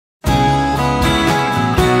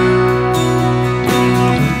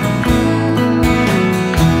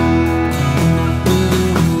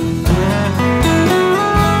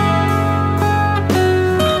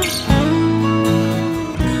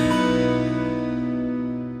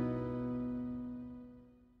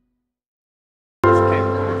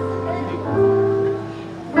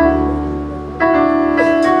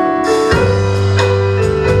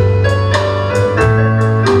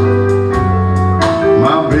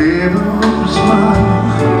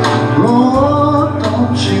smile. Lord,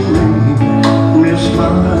 don't you make me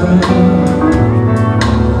smile.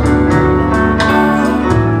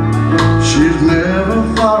 She's never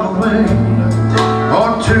far away or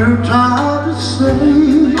too tired to say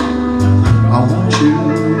I want you.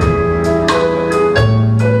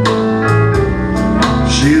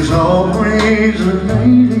 She's always a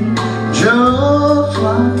lady, just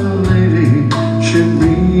like a lady should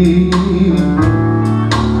be.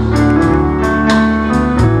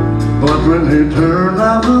 But when they turn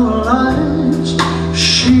out the lights,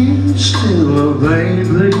 she's still a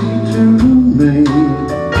baby to me.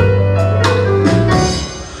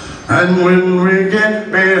 And when we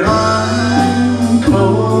get behind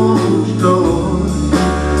closed doors,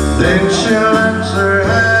 then she'll let her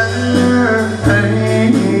hair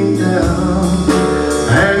hang down,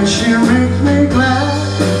 and she makes me glad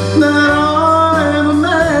that I am a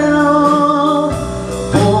man.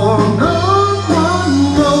 For no one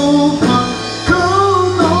knows what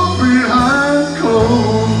goes on behind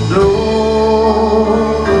closed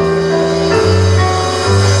doors.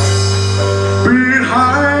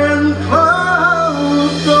 Behind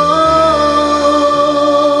closed doors.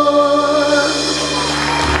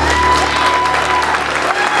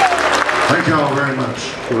 Thank you all very much.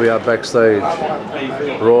 Here we are backstage.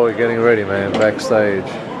 Roy getting ready, man, backstage.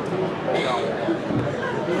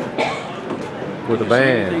 With the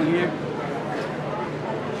band.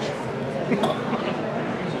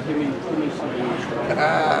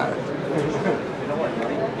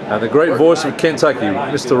 And the great voice of Kentucky,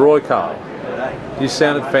 Mr. Roy Carl. You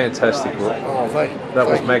sounded fantastic, Roy. Oh, thank you. That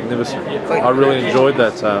was magnificent. I really enjoyed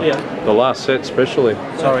that, the last set especially.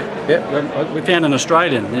 Sorry. Yeah. We found an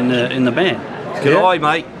Australian in the band. G'day,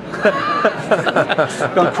 mate.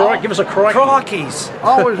 Give us a crikey. Crikeys.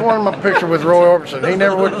 I always wanted my picture with Roy Orbison. He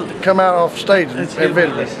never would come out off stage and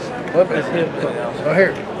visit me. So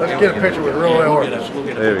here, let's get a picture with Roy Orbison.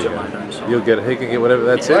 There we go. You'll get it. He can get whatever.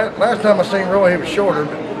 That's it. Last time I seen Roy, he was shorter.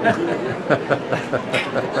 I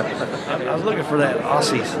was looking for that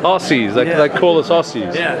Aussies. Aussies. They call us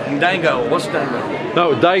Aussies. Yeah, and Dango. What's Dango?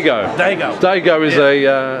 No, Dago. Dago. Dago is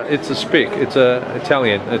it's a spick. It's a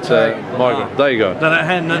Italian. It's a migrant. Dago. No, that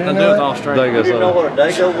had nothing to do with Australia. Dago's You know what a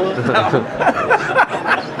Dago was?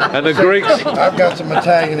 And the Greeks. I've got some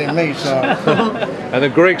Italian in me, so. And the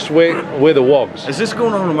Greeks wear the wogs. Is this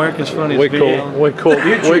going on America's Funniest We're Video?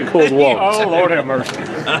 called wogs. Oh, Lord have mercy.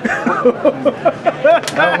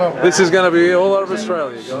 This is going to be all over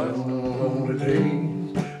Australia, guys. Lonely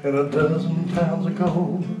days and a dozen times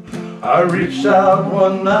ago, I reached out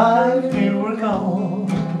one night, you were gone.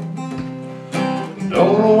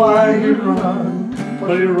 Don't know why you run,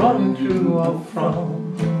 but you're running to or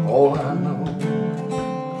from. All I know,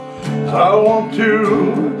 I want to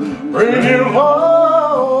bring you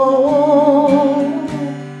home.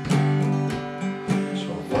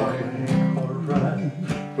 So far I caught a ride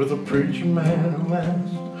with a preacher man who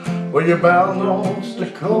asked, were you bound on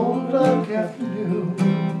Dakota Avenue?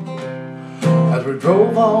 As we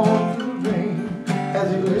drove on through the rain, as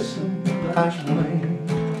he listened, I explained,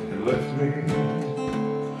 he left me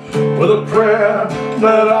with a prayer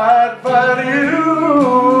that I'd find you.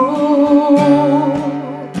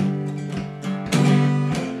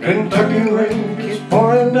 Kentucky rain keeps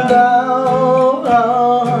pouring down.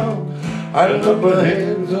 I look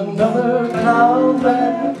ahead's another town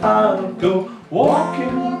that I'll go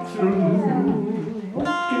walking through,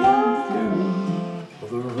 with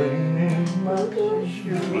the rain in my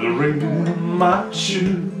shoes, with the rain in my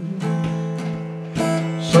shoes,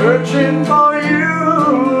 searching for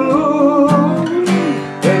you.